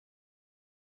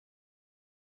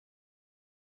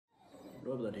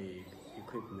RobotDigg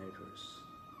equipment makers.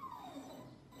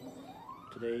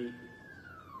 Today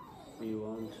we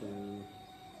want to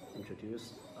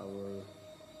introduce our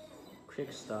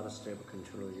quick start step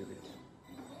control unit.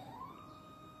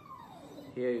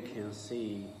 Here you can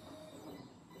see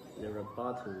there are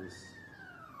buttons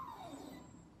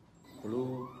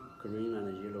blue, green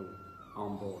and yellow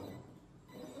on board.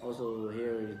 Also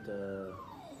here is the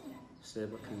step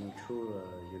controller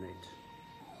unit,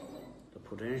 the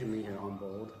potentiometer on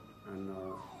board, and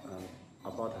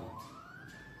a button.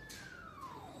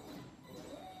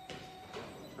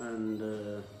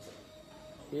 And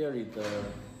here is the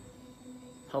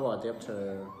power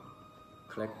adapter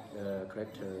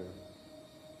collector,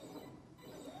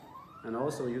 and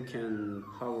also you can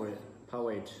power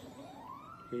it.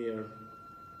 Here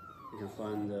you can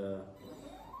find the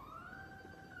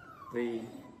V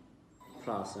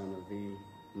plus and V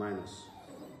minus.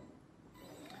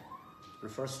 And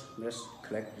first, let's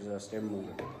collect the step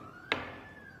motor.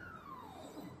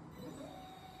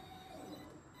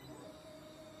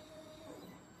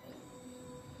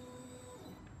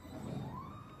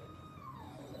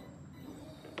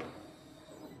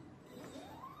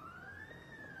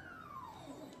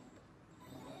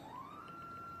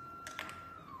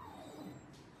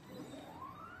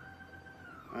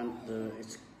 And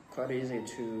it's quite easy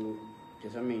to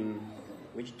determine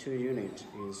which two units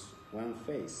is one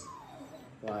phase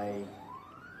by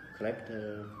collect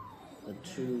the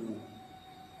two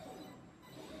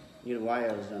needle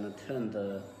wires and turn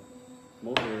the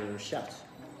motor shaft,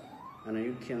 and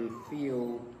you can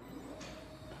feel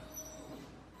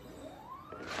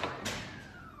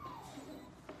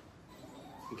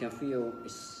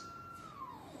it's,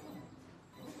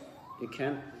 you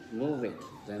can't move it,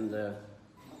 then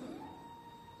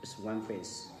it's one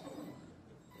phase.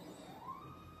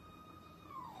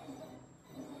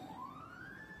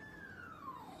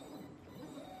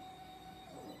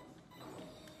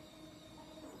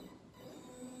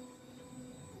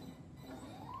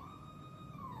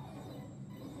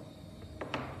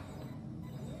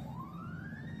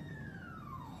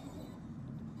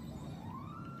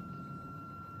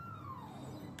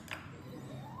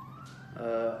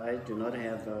 I do not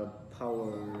have a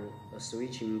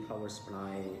switching power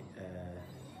supply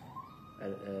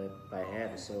by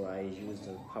head, so I use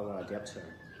the power adapter.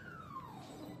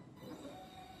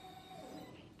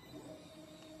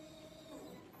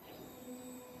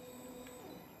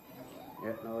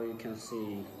 Yeah, now you can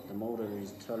see the motor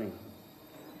is turning,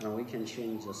 and we can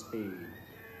change the speed.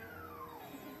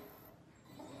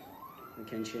 We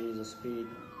can change the speed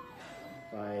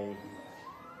by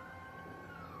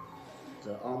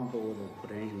the onboard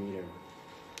potentiometer,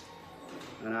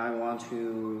 and I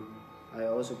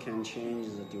also can change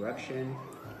the direction,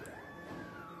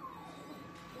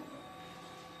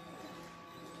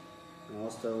 and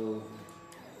also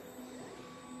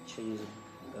change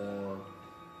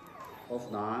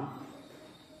offline,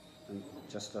 and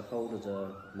just hold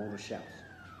the motor shaft.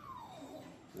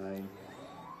 I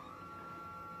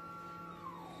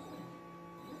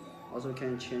also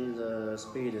can change the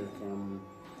speed from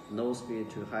low speed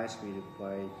to high speed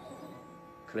by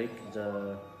clicking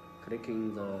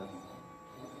the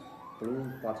blue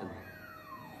button.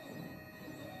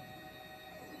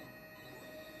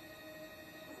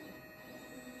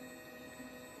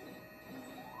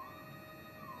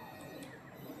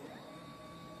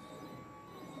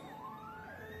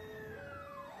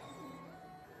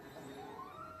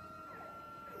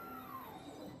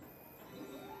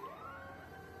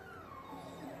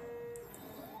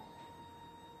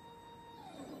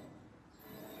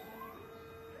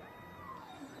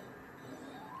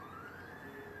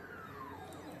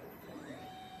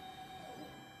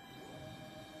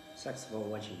 Thanks for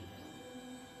watching.